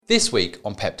This week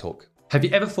on Pep Talk. Have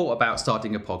you ever thought about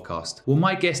starting a podcast? Well,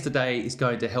 my guest today is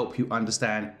going to help you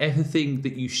understand everything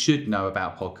that you should know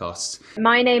about podcasts.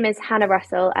 My name is Hannah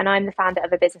Russell and I'm the founder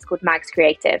of a business called Mags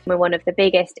Creative. We're one of the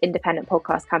biggest independent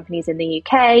podcast companies in the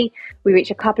UK. We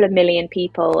reach a couple of million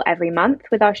people every month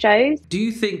with our shows. Do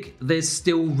you think there's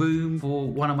still room for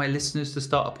one of my listeners to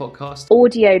start a podcast?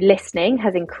 Audio listening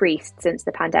has increased since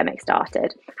the pandemic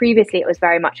started. Previously, it was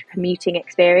very much a commuting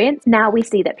experience. Now we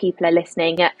see that people are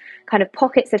listening at kind of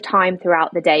pockets of time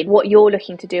throughout the day. What you're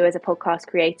looking to do as a podcast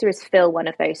creator is fill one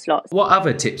of those slots. What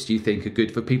other tips do you think are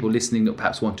good for people listening that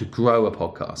perhaps want to grow a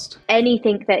podcast?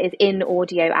 Anything that is in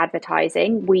audio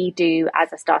advertising, we do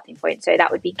as a starting point. So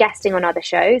that would be guesting on other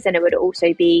shows, and it would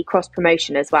also be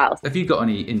cross-promotion as well. Have you got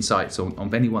any insights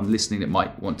on anyone listening that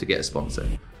might want to get a sponsor?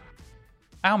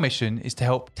 Our mission is to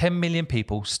help 10 million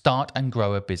people start and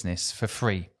grow a business for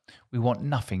free. We want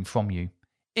nothing from you.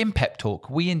 In Pep Talk,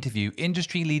 we interview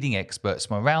industry-leading experts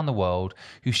from around the world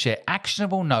who share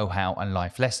actionable know-how and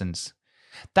life lessons.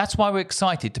 That's why we're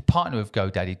excited to partner with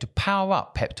GoDaddy to power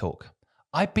up Pep Talk.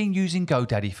 I've been using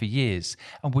GoDaddy for years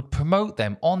and would promote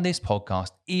them on this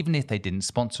podcast even if they didn't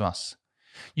sponsor us.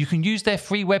 You can use their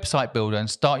free website builder and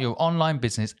start your online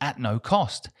business at no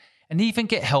cost, and even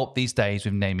get help these days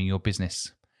with naming your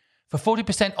business. For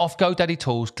 40% off GoDaddy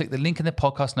tools, click the link in the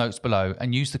podcast notes below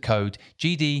and use the code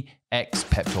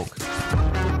GDXPepTalk.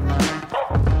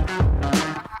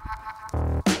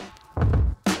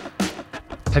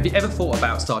 Have you ever thought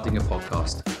about starting a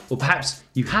podcast? Or perhaps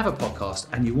you have a podcast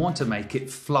and you want to make it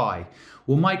fly.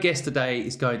 Well, my guest today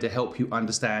is going to help you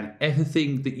understand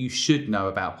everything that you should know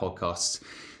about podcasts.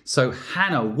 So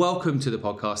Hannah, welcome to the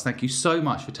podcast. Thank you so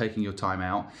much for taking your time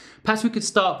out. Perhaps we could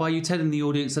start by you telling the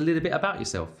audience a little bit about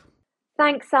yourself.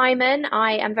 Thanks, Simon.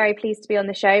 I am very pleased to be on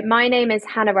the show. My name is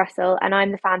Hannah Russell and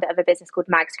I'm the founder of a business called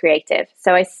Mags Creative.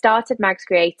 So I started Mags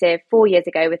Creative 4 years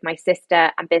ago with my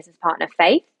sister and business partner,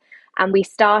 Faith. And we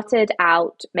started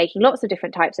out making lots of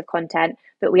different types of content,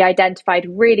 but we identified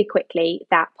really quickly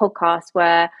that podcasts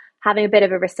were having a bit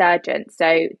of a resurgence.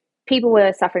 So people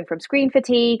were suffering from screen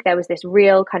fatigue. There was this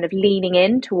real kind of leaning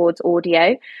in towards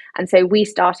audio. And so we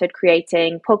started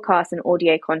creating podcasts and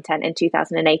audio content in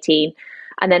 2018.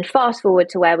 And then fast forward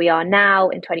to where we are now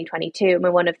in 2022, and we're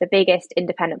one of the biggest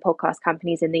independent podcast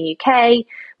companies in the UK.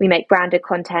 We make branded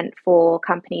content for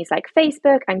companies like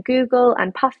Facebook and Google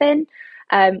and Puffin.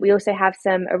 We also have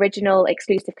some original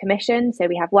exclusive commissions. So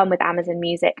we have one with Amazon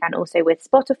Music and also with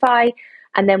Spotify.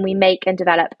 And then we make and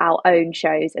develop our own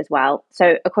shows as well.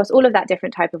 So across all of that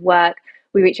different type of work,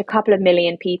 we reach a couple of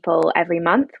million people every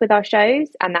month with our shows,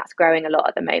 and that's growing a lot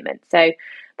at the moment. So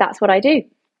that's what I do.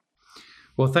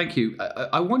 Well, thank you.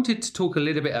 I wanted to talk a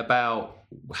little bit about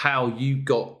how you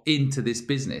got into this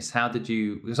business. How did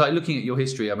you, because like looking at your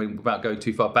history, I mean, without going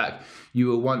too far back, you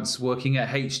were once working at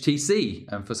HTC.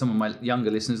 And for some of my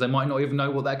younger listeners, they might not even know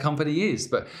what that company is.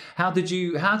 But how did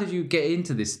you get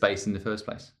into this space in the first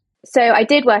place? So I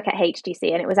did work at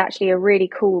HTC, and it was actually a really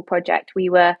cool project. We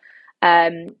were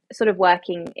sort of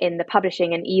working in the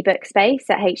publishing and ebook space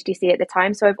at HTC at the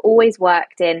time. So I've always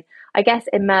worked in, I guess,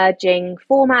 emerging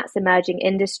formats, emerging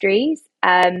industries.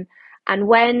 And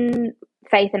when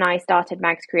Faith and I started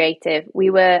Mags Creative, we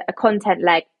were a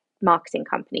content-led marketing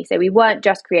company. So we weren't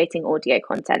just creating audio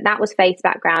content. That was Faith's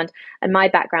background, and my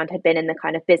background had been in the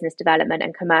kind of business development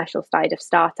and commercial side of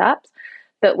startups.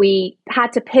 But we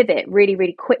had to pivot really,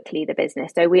 really quickly, the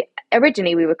business. So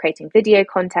originally we were creating video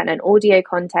content and audio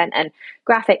content and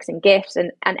graphics and GIFs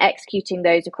and executing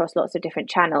those across lots of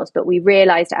different channels. But we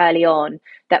realized early on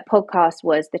that podcast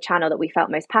was the channel that we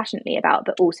felt most passionately about,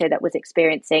 but also that was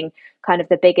experiencing kind of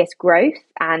the biggest growth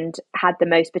and had the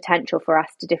most potential for us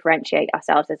to differentiate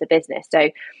ourselves as a business.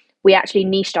 So we actually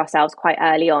niched ourselves quite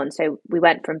early on. So we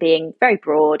went from being very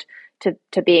broad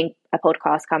to being a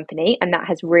podcast company, and that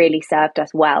has really served us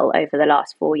well over the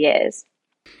last 4 years.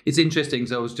 It's interesting.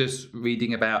 So I was just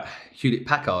reading about Hewlett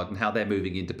Packard and how they're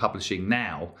moving into publishing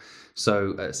now.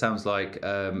 So it sounds like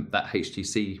that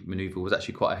HTC maneuver was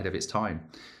actually quite ahead of its time.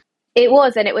 It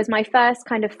was, and it was my first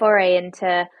kind of foray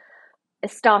into a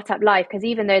startup life, because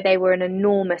even though they were an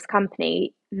enormous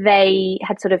company, they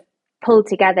had sort of pulled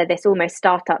together this almost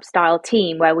startup style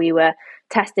team where we were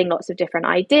testing lots of different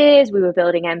ideas, we were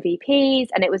building MVPs,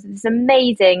 and it was this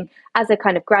amazing, as a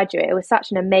kind of graduate, it was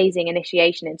such an amazing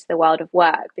initiation into the world of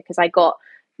work, because I got,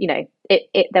 there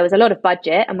was a lot of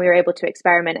budget and we were able to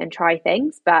experiment and try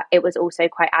things, but it was also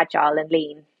quite agile and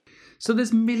lean. So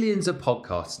there's millions of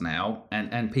podcasts now,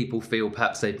 and people feel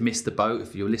perhaps they've missed the boat.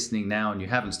 If you're listening now and you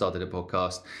haven't started a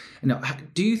podcast,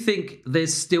 do you think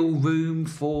there's still room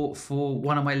for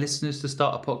one of my listeners to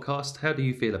start a podcast? How do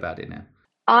you feel about it now?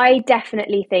 I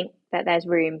definitely think that there's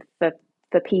room for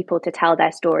people to tell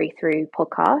their story through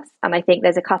podcasts. And I think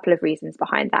there's a couple of reasons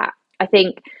behind that. I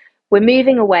think we're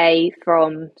moving away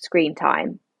from screen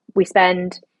time. We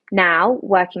spend now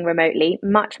working remotely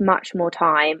much more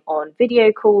time on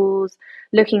video calls,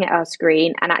 looking at our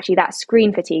screen, and actually that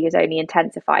screen fatigue is only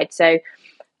intensified. So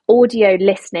audio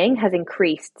listening has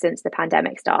increased since the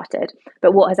pandemic started.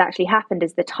 But what has actually happened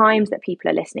is the times that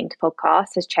people are listening to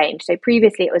podcasts has changed. So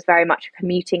previously it was very much a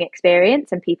commuting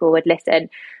experience and people would listen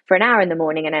for an hour in the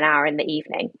morning and an hour in the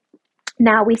evening.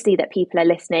 Now we see that people are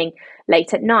listening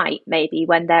late at night, maybe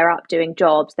when they're up doing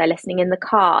jobs, they're listening in the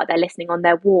car, they're listening on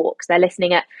their walks, they're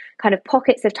listening at kind of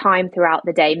pockets of time throughout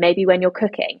the day, maybe when you're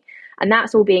cooking. And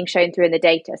that's all being shown through in the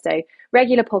data. So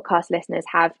regular podcast listeners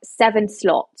have 7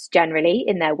 slots generally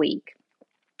in their week.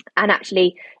 And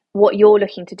actually, what you're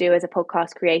looking to do as a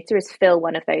podcast creator is fill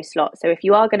one of those slots. So if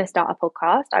you are going to start a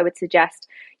podcast, I would suggest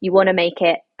you want to make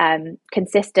it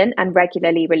consistent and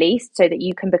regularly released so that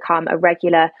you can become a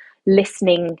regular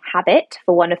listening habit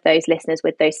for one of those listeners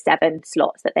with those 7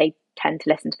 slots that they tend to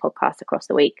listen to podcasts across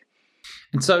the week.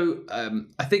 And so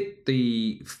I think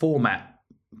the format,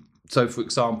 so for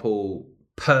example,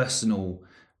 personal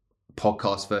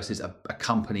podcast versus a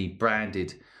company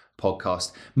branded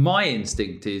podcast, my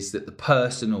instinct is that the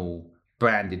personal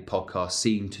branded podcasts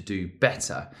seem to do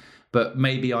better, but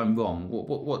maybe I'm wrong.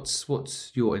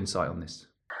 What's your insight on this?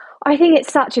 I think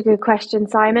it's such a good question,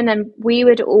 Simon, and we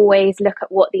would always look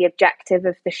at what the objective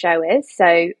of the show is.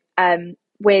 So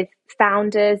with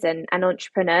founders and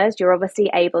entrepreneurs, you're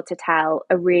obviously able to tell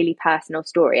a really personal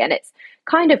story, and it's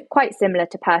kind of quite similar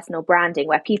to personal branding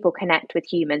where people connect with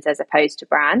humans as opposed to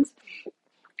brands.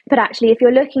 But actually, if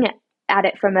you're looking at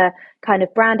it from a kind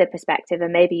of branded perspective,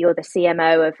 and maybe you're the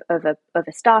CMO of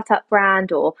a startup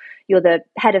brand, or you're the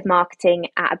head of marketing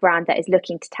at a brand that is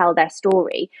looking to tell their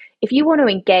story, if you want to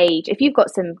engage, if you've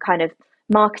got some kind of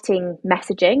marketing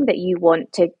messaging that you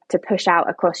want to push out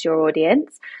across your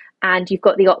audience, and you've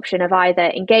got the option of either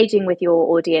engaging with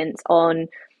your audience on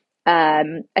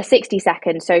a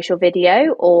 60-second social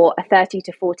video or a 30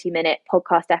 to 40-minute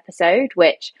podcast episode,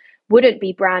 which wouldn't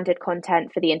be branded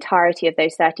content for the entirety of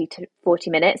those 30 to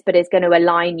 40 minutes, but is going to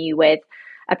align you with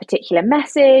a particular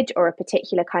message or a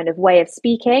particular kind of way of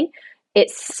speaking.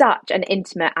 It's such an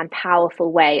intimate and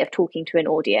powerful way of talking to an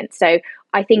audience. So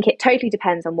I think it totally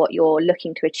depends on what you're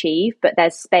looking to achieve, but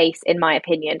there's space, in my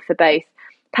opinion, for both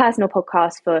personal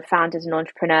podcasts for founders and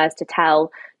entrepreneurs to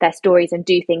tell their stories and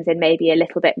do things in maybe a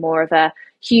little bit more of a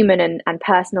human and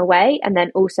personal way, and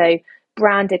then also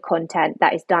branded content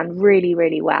that is done really,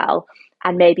 really well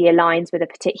and maybe aligns with a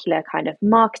particular kind of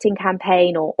marketing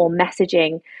campaign or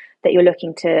messaging that you're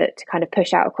looking to kind of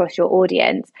push out across your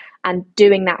audience. And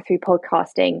doing that through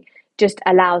podcasting just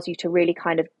allows you to really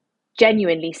kind of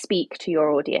genuinely speak to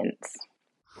your audience.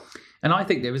 And I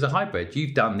think there is a hybrid.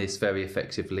 You've done this very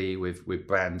effectively with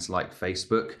brands like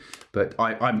Facebook, but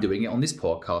I'm doing it on this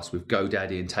podcast with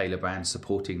GoDaddy and Taylor Brands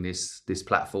supporting this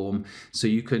platform. So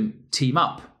you can team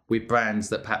up with brands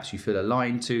that perhaps you feel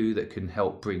aligned to, that can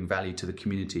help bring value to the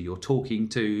community you're talking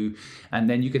to. And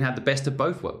then you can have the best of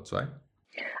both worlds, right?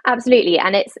 Absolutely.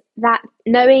 And it's that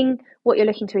knowing what you're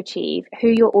looking to achieve, who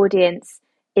your audience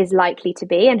is likely to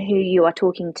be and who you are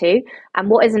talking to, and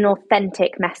what is an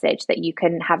authentic message that you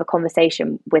can have a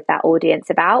conversation with that audience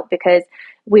about. Because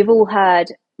we've all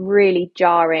heard really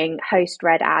jarring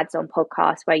host-read ads on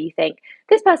podcasts where you think,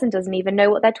 this person doesn't even know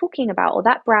what they're talking about, or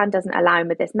that brand doesn't align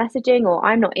with this messaging, or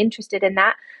I'm not interested in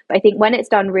that. But I think when it's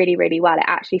done really, really well, it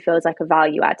actually feels like a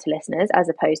value add to listeners as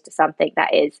opposed to something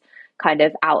that is kind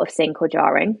of out of sync or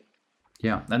jarring.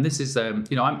 Yeah, and this is, I'm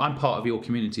part of your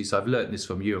community, so I've learned this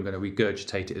from you. I'm going to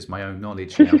regurgitate it as my own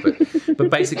knowledge now. But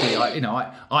basically,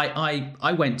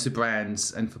 I went to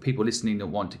brands, and for people listening that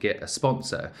want to get a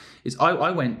sponsor, I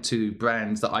went to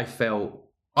brands that I felt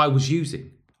I was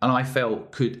using and I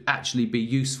felt could actually be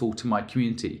useful to my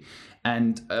community.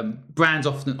 And brands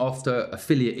often offer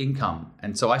affiliate income.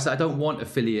 And so I said, I don't want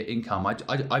affiliate income.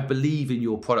 I believe in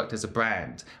your product as a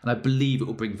brand, and I believe it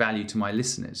will bring value to my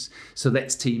listeners. So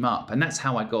let's team up. And that's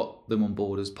how I got them on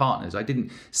board as partners. I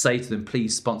didn't say to them,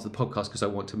 please sponsor the podcast because I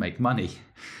want to make money.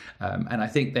 And I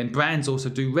think then brands also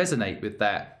do resonate with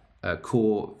that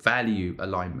core value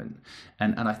alignment.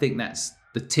 And I think that's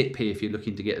the tip here if you're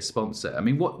looking to get a sponsor. I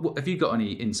mean, what have you got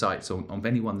any insights on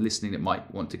anyone listening that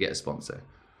might want to get a sponsor?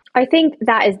 I think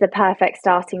that is the perfect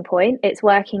starting point. It's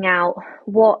working out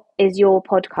what is your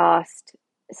podcast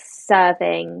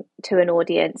serving to an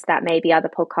audience that maybe other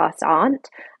podcasts aren't,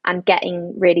 and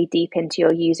getting really deep into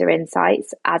your user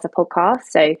insights as a podcast.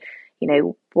 So,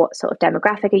 what sort of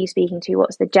demographic are you speaking to?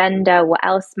 What's the gender? What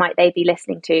else might they be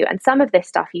listening to? And some of this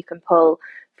stuff you can pull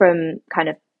from kind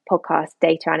of podcast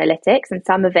data analytics, and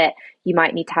some of it you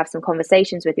might need to have some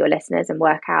conversations with your listeners and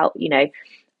work out,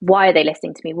 why are they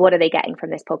listening to me? What are they getting from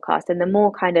this podcast? And the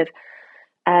more kind of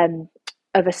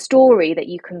a story that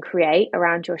you can create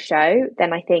around your show,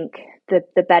 then I think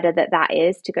the better that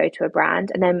is to go to a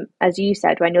brand. And then, as you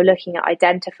said, when you're looking at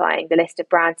identifying the list of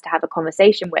brands to have a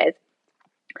conversation with,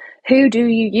 who do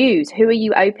you use? Who are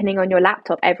you opening on your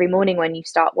laptop every morning when you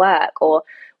start work? Or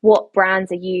what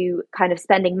brands are you kind of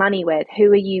spending money with?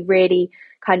 Who are you really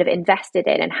kind of invested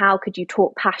in? And how could you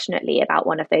talk passionately about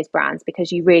one of those brands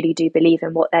because you really do believe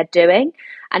in what they're doing?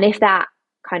 And if that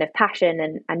kind of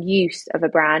passion and use of a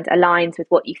brand aligns with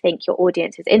what you think your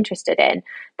audience is interested in,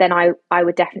 then I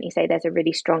would definitely say there's a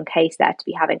really strong case there to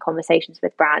be having conversations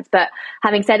with brands. But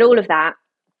having said all of that,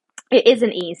 it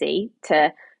isn't easy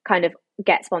to kind of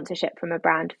get sponsorship from a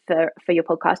brand for your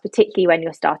podcast, particularly when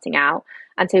you're starting out.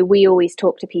 And so we always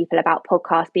talk to people about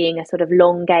podcasts being a sort of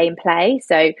long game play.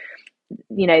 So,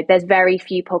 there's very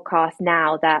few podcasts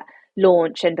now that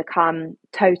launch and become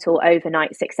total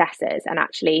overnight successes. And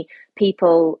actually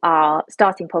people are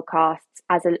starting podcasts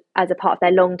as a part of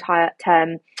their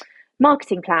long-term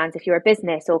marketing plans if you're a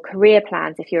business, or career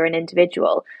plans if you're an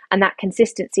individual. And that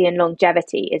consistency and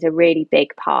longevity is a really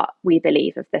big part, we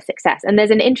believe, of the success. And there's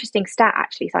an interesting stat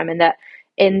actually, Simon, that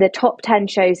in the top 10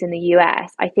 shows in the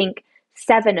US, I think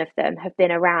 7 of them have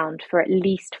been around for at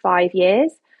least 5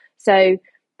 years. So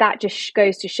that just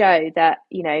goes to show that,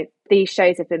 these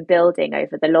shows have been building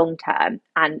over the long term,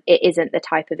 and it isn't the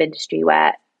type of industry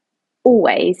where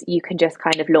always you can just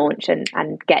kind of launch and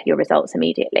get your results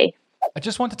immediately. I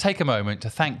just want to take a moment to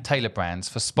thank Tailor Brands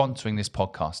for sponsoring this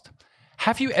podcast.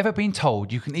 Have you ever been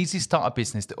told you can easily start a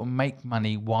business that will make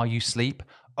money while you sleep,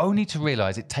 only to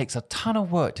realize it takes a ton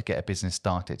of work to get a business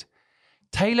started?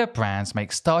 Tailor Brands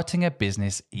makes starting a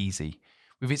business easy.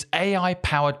 With its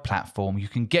AI-powered platform, you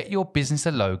can get your business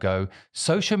a logo,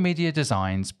 social media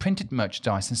designs, printed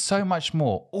merchandise, and so much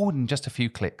more, all in just a few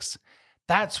clicks.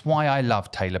 That's why I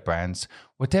love Tailor Brands.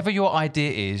 Whatever your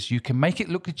idea is, you can make it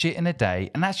look legit in a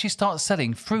day and actually start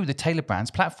selling through the Tailor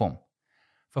Brands platform.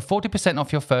 For 40%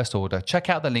 off your first order, check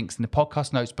out the links in the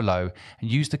podcast notes below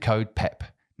and use the code PEP.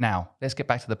 Now, let's get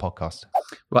back to the podcast.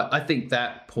 Right, I think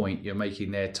that point you're making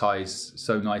there ties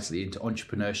so nicely into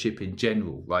entrepreneurship in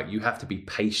general, right? You have to be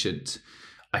patient.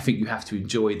 I think you have to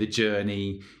enjoy the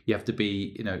journey. You have to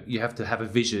be, you have to have a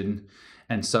vision.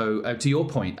 And so to your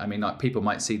point, I mean, like, people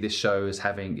might see this show as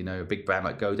having, a big brand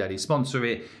like GoDaddy sponsor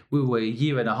it. We were a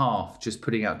year and a half just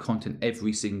putting out content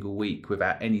every single week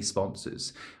without any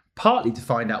sponsors. Partly to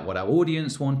find out what our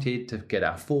audience wanted, to get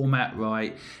our format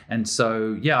right. And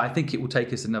so, I think it will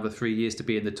take us another 3 years to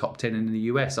be in the top 10 in the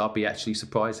US. I'll be actually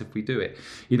surprised if we do it.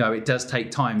 It does take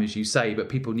time, as you say, but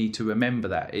people need to remember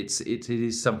that. It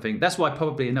is something. That's why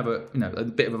probably another, a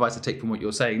bit of advice I take from what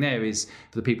you're saying there is,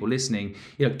 for the people listening,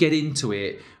 get into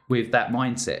it with that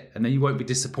mindset, and then you won't be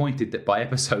disappointed that by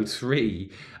episode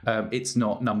 3 it's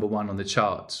not number 1 on the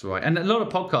charts, right? And a lot of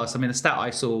podcasts, I mean, a stat I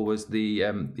saw was the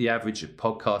average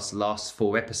podcast lasts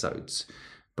 4 episodes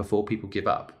before people give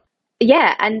up.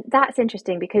 Yeah, and that's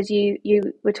interesting because you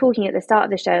were talking at the start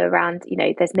of the show around,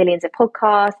 there's millions of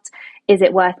podcasts. Is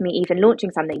it worth me even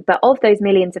launching something? But of those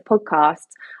millions of podcasts,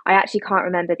 I actually can't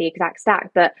remember the exact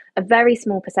stat, but a very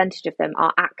small percentage of them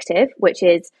are active, which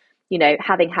is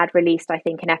having had released, I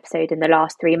think, an episode in the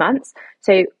last 3 months.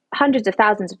 So hundreds of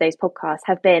thousands of those podcasts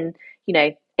have been,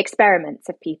 experiments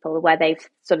of people where they've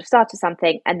sort of started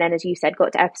something and then, as you said,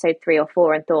 got to episode 3 or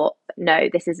 4 and thought, no,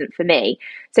 this isn't for me.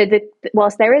 So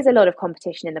whilst there is a lot of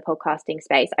competition in the podcasting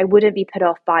space, I wouldn't be put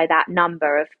off by that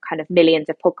number of kind of millions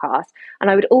of podcasts. And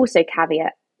I would also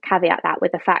caveat that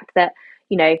with the fact that,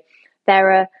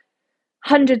 there are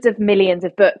hundreds of millions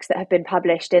of books that have been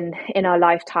published in our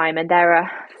lifetime, and there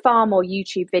are far more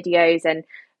YouTube videos and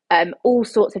all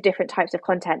sorts of different types of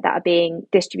content that are being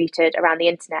distributed around the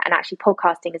internet. And actually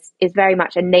podcasting is very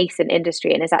much a nascent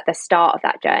industry and is at the start of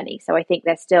that journey. So I think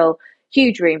there's still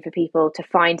huge room for people to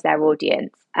find their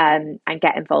audience and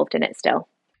get involved in it still.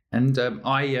 And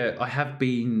I have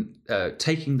been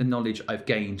taking the knowledge I've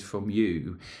gained from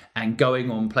you and going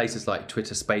on places like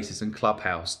Twitter Spaces and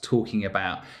Clubhouse, talking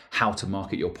about how to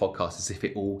market your podcast as if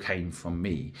it all came from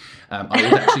me. I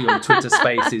was actually on Twitter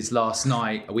Spaces last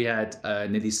night. We had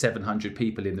nearly 700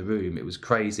 people in the room. It was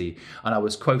crazy. And I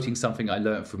was quoting something I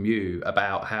learned from you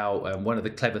about how one of the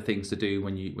clever things to do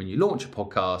when you launch a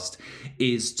podcast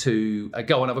is to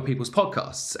go on other people's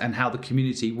podcasts, and how the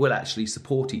community will actually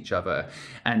support each other.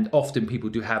 And And often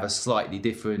people do have a slightly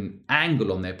different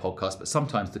angle on their podcast, but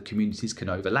sometimes the communities can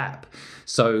overlap.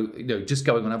 So, just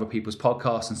going on other people's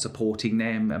podcasts and supporting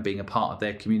them and being a part of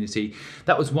their community,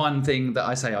 that was one thing that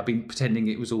I've been pretending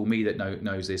it was all me that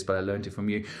knows this, but I learned it from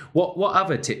you. What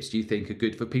other tips do you think are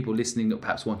good for people listening that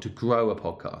perhaps want to grow a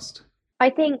podcast? I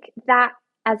think that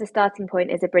as a starting point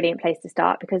is a brilliant place to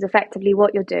start, because effectively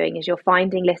what you're doing is you're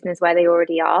finding listeners where they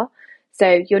already are.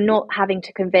 So you're not having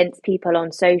to convince people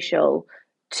on social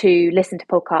to listen to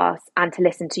podcasts and to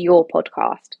listen to your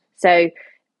podcast. So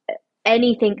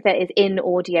anything that is in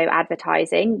audio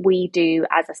advertising, we do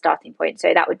as a starting point.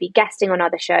 So that would be guesting on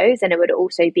other shows, and it would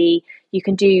also be, you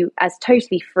can do as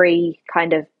totally free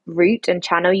kind of route and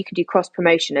channel, you can do cross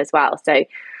promotion as well. So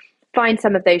find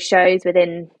some of those shows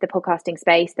within the podcasting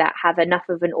space that have enough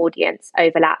of an audience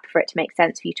overlap for it to make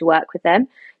sense for you to work with them.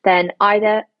 Then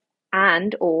either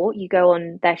or you go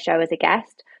on their show as a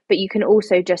guest, but you can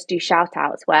also just do shout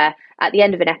outs where at the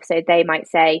end of an episode, they might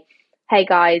say, hey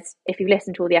guys, if you've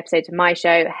listened to all the episodes of my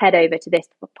show, head over to this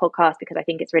podcast because I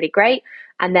think it's really great.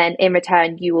 And then in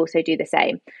return, you also do the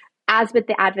same. As with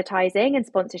the advertising and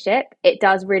sponsorship, it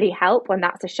does really help when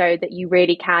that's a show that you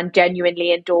really can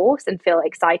genuinely endorse and feel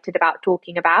excited about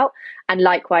talking about. And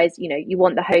likewise, you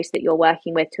want the host that you're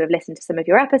working with to have listened to some of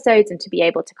your episodes and to be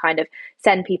able to kind of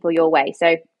send people your way.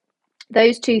 So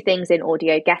those two things in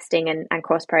audio, guesting and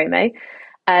cross promo.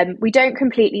 We don't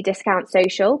completely discount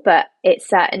social, but it's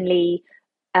certainly,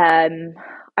 I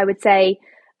would say,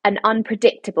 an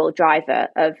unpredictable driver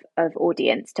of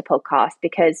audience to podcast,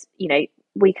 because,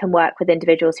 we can work with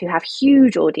individuals who have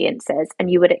huge audiences and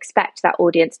you would expect that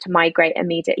audience to migrate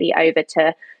immediately over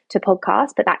to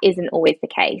podcasts, but that isn't always the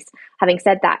case. Having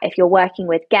said that, if you're working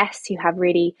with guests who have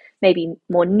really maybe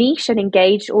more niche and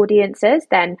engaged audiences,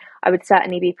 then I would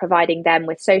certainly be providing them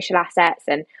with social assets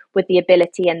and with the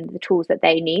ability and the tools that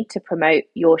they need to promote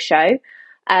your show.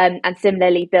 And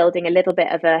similarly, building a little bit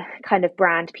of a kind of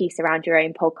brand piece around your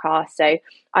own podcast. So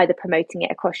either promoting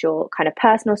it across your kind of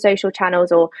personal social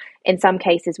channels, or in some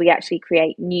cases, we actually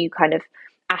create new kind of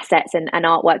assets and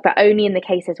artwork, but only in the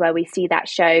cases where we see that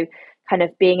show kind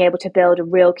of being able to build a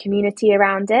real community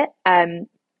around it. And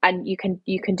you can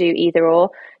do either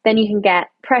or. Then you can get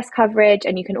press coverage,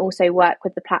 and you can also work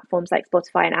with the platforms like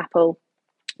Spotify and Apple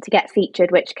to get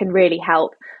featured, which can really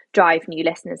help drive new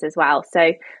listeners as well.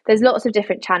 So there's lots of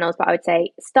different channels, but I would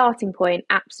say starting point,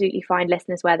 absolutely find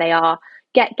listeners where they are,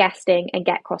 get guesting and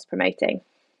get cross promoting.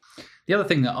 The other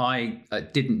thing that I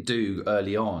didn't do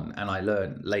early on and I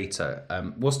learned later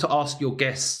was to ask your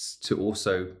guests to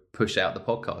also push out the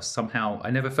podcast. Somehow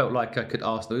I never felt like I could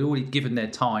ask them. They'd already given their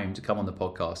time to come on the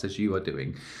podcast, as you are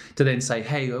doing, to then say,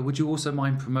 hey, would you also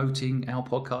mind promoting our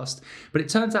podcast? But it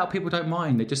turns out people don't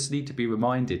mind. They just need to be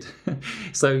reminded.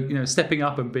 So, stepping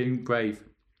up and being brave.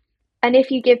 And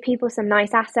if you give people some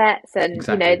nice assets and,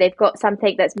 Exactly. they've got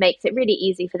something that makes it really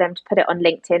easy for them to put it on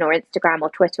LinkedIn or Instagram or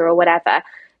Twitter or whatever,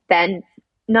 then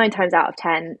 9 times out of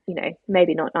 10,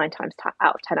 maybe not 9 times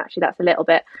out of 10, actually, that's a little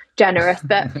bit generous,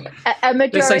 but a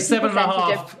majority. Let's say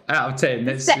 7.5 out of 10.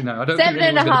 That's, I don't think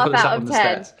anyone's going to put this up on the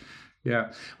stats.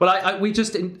 Yeah. Well, we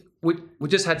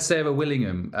just had Sarah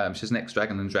Willingham. She's an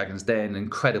ex-Dragon and Dragon's Den,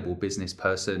 incredible business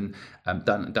person,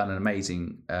 done an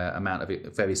amazing amount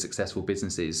of very successful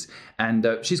businesses. And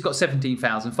she's got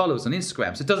 17,000 followers on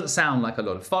Instagram. So it doesn't sound like a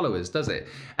lot of followers, does it?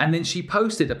 And then she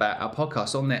posted about our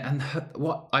podcast on there. And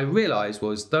what I realized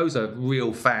was those are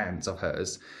real fans of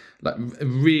hers, like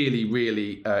really,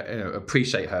 really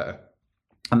appreciate her.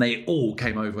 And they all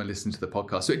came over and listened to the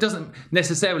podcast. So it doesn't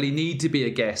necessarily need to be a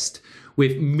guest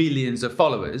with millions of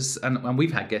followers. And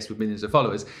we've had guests with millions of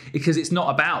followers, because it's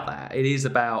not about that. It is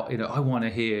about, I want to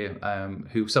hear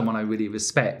who someone I really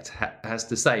respect has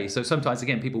to say. So sometimes,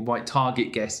 again, people might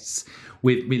target guests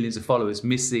with millions of followers,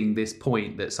 missing this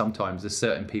point that sometimes there's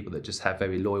certain people that just have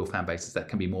very loyal fan bases that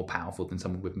can be more powerful than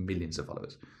someone with millions of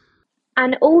followers.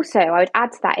 And also, I would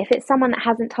add to that, if it's someone that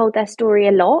hasn't told their story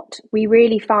a lot, we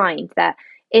really find that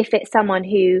if it's someone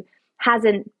who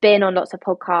hasn't been on lots of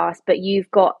podcasts, but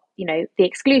you've got, the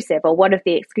exclusive or one of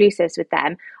the exclusives with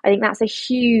them, I think that's a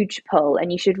huge pull,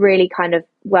 and you should really kind of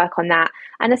work on that.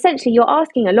 And essentially, you're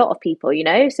asking a lot of people,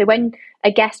 So when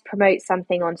a guest promotes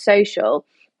something on social,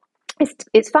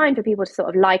 it's fine for people to sort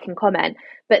of like and comment,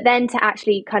 but then to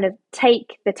actually kind of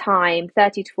take the time,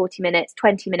 30 to 40 minutes,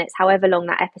 20 minutes, however long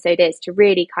that episode is, to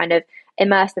really kind of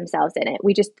immerse themselves in it.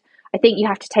 I think you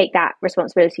have to take that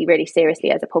responsibility really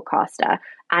seriously as a podcaster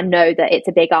and know that it's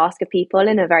a big ask of people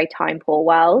in a very time poor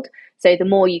world. So the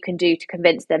more you can do to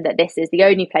convince them that this is the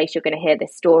only place you're going to hear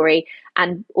this story,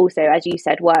 and also, as you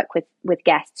said, work with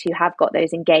guests who have got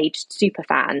those engaged super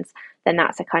fans, then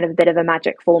that's a kind of a bit of a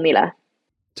magic formula.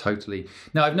 Totally.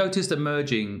 Now, I've noticed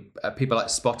emerging people like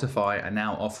Spotify are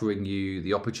now offering you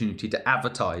the opportunity to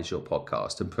advertise your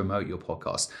podcast and promote your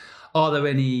podcast. Are there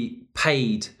any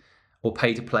paid or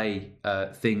pay-to-play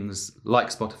things like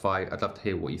Spotify? I'd love to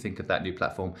hear what you think of that new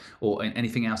platform, or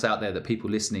anything else out there that people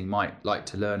listening might like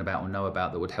to learn about or know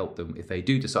about that would help them if they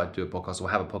do decide to do a podcast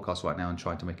or have a podcast right now and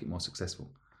trying to make it more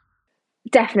successful.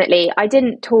 Definitely. I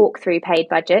didn't talk through paid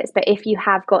budgets, but if you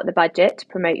have got the budget to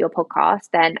promote your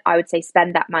podcast, then I would say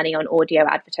spend that money on audio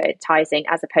advertising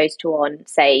as opposed to on,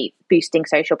 say, boosting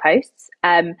social posts.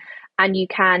 And you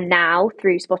can now,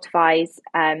 through Spotify's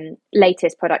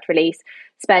latest product release,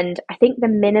 spend, I think the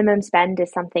minimum spend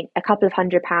is something, a couple of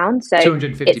 £100. So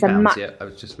 £250, yeah, I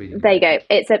was just reading. There you go.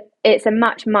 It's a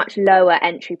much, much lower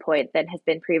entry point than has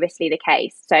been previously the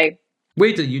case. So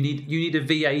weirdly, you need a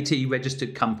VAT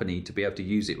registered company to be able to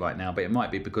use it right now, but it might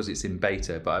be because it's in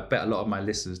beta. But I bet a lot of my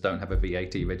listeners don't have a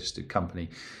VAT registered company.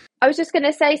 I was just going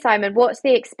to say, Simon, what's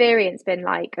the experience been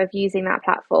like of using that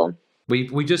platform?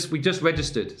 We just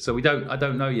registered, so I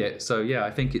don't know yet. So yeah,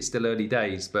 I think it's still early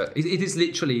days, but it is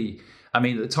literally. I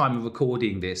mean, at the time of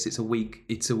recording this, it's a week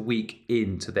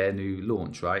into their new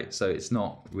launch, right? So it's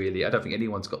not really. I don't think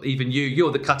anyone's got. Even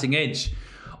you're the cutting edge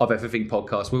of Everything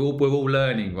Podcast. We're all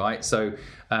learning, right? So,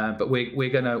 but we're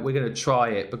gonna try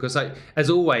it because, as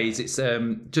always, it's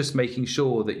just making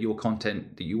sure that your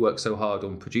content that you work so hard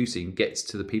on producing gets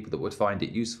to the people that would find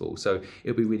it useful. So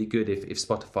it'll be really good if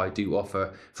Spotify do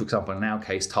offer, for example, in our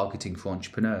case, targeting for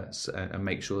entrepreneurs and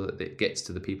make sure that it gets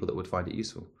to the people that would find it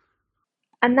useful.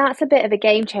 And that's a bit of a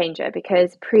game changer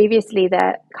because previously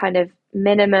the kind of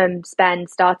minimum spend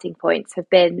starting points have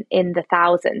been in the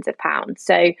thousands of pounds.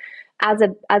 So as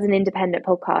an independent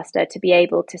podcaster, to be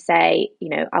able to say,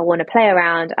 I want to play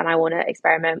around and I want to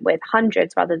experiment with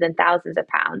hundreds rather than thousands of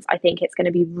pounds, I think it's going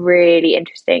to be really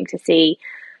interesting to see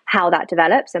how that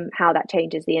develops and how that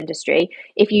changes the industry.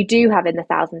 If you do have in the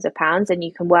thousands of pounds and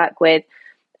you can work with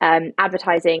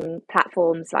advertising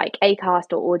platforms like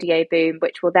Acast or Audio Boom,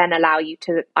 which will then allow you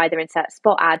to either insert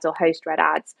spot ads or host read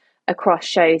ads across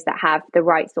shows that have the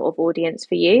right sort of audience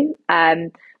for you.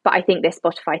 But I think this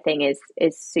Spotify thing is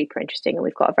super interesting and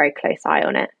we've got a very close eye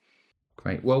on it.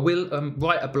 Great. Well, we'll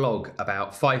write a blog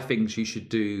about 5 things you should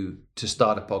do to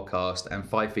start a podcast and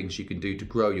 5 things you can do to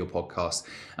grow your podcast.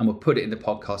 And we'll put it in the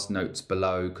podcast notes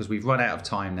below because we've run out of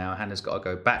time now. Hannah's got to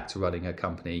go back to running her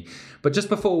company. But just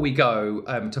before we go,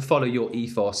 to follow your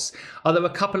ethos, are there a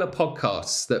couple of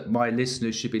podcasts that my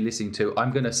listeners should be listening to?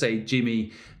 I'm going to say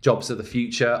Jimmy, Jobs of the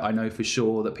Future. I know for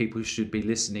sure that people should be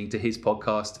listening to his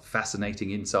podcast,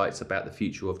 fascinating insights about the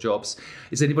future of jobs.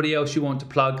 Is there anybody else you want to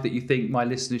plug that you think my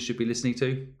listeners should be listening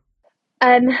to?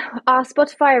 Our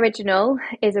Spotify original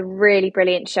is a really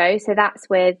brilliant show. So that's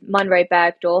with Munro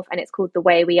Bergdorf and it's called The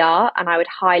Way We Are. And I would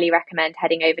highly recommend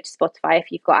heading over to Spotify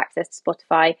if you've got access to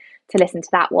Spotify to listen to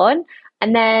that one.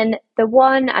 And then the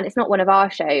one, and it's not one of our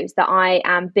shows, that I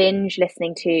am binge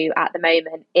listening to at the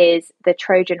moment is the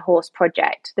Trojan Horse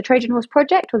Project. The Trojan Horse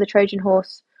Project or the Trojan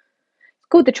Horse? It's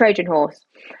called the Trojan Horse.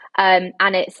 And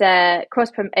it's a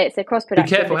cross production. Be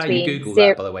careful how you Google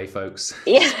that, by the way, folks.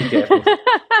 Yeah. Be careful.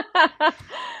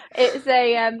 It's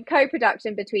a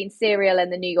co-production between Serial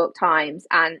and the New York Times,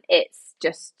 and it's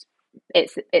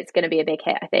going to be a big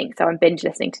hit, I think. So I'm binge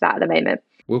listening to that at the moment.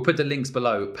 We'll put the links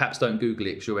below. Perhaps don't Google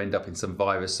it because you'll end up in some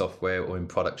virus software or in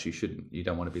products you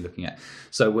don't want to be looking at.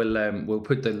 So we'll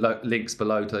put the links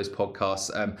below to those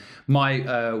podcasts.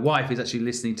 My wife is actually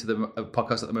listening to the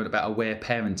podcast at the moment about aware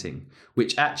parenting,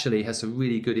 which actually has some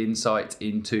really good insight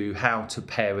into how to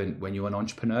parent when you're an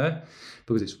entrepreneur,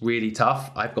 because it's really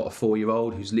tough. I've got a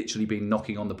 4-year-old who's literally been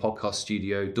knocking on the podcast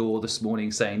studio door this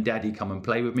morning saying, "Daddy, come and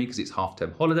play with me," because it's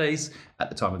half-term holidays at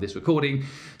the time of this recording.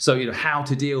 So, how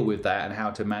to deal with that and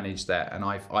how to manage that. And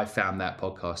I found that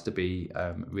podcast to be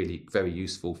really very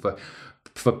useful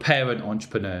for parent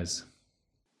entrepreneurs.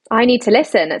 I need to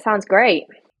listen. It sounds great.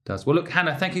 It does. Well, look,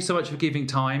 Hannah, thank you so much for giving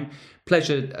time.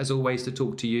 Pleasure, as always, to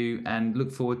talk to you and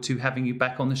look forward to having you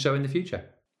back on the show in the future.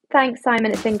 Thanks,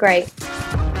 Simon. It's been great.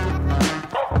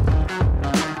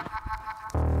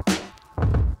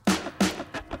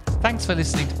 Thanks for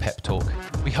listening to Pep Talk.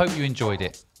 We hope you enjoyed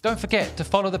it. Don't forget to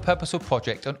follow The Purposeful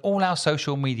Project on all our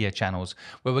social media channels,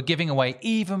 where we're giving away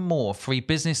even more free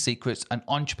business secrets and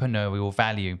entrepreneurial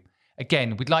value.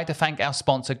 Again, we'd like to thank our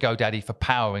sponsor GoDaddy for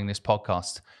powering this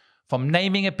podcast. From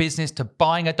naming a business to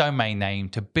buying a domain name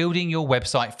to building your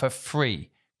website for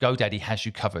free, GoDaddy has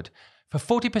you covered. For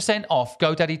 40% off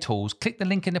GoDaddy tools, click the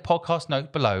link in the podcast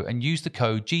note below and use the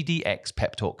code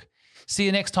GDXPepTalk. See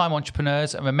you next time,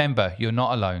 entrepreneurs, and remember, you're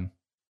not alone.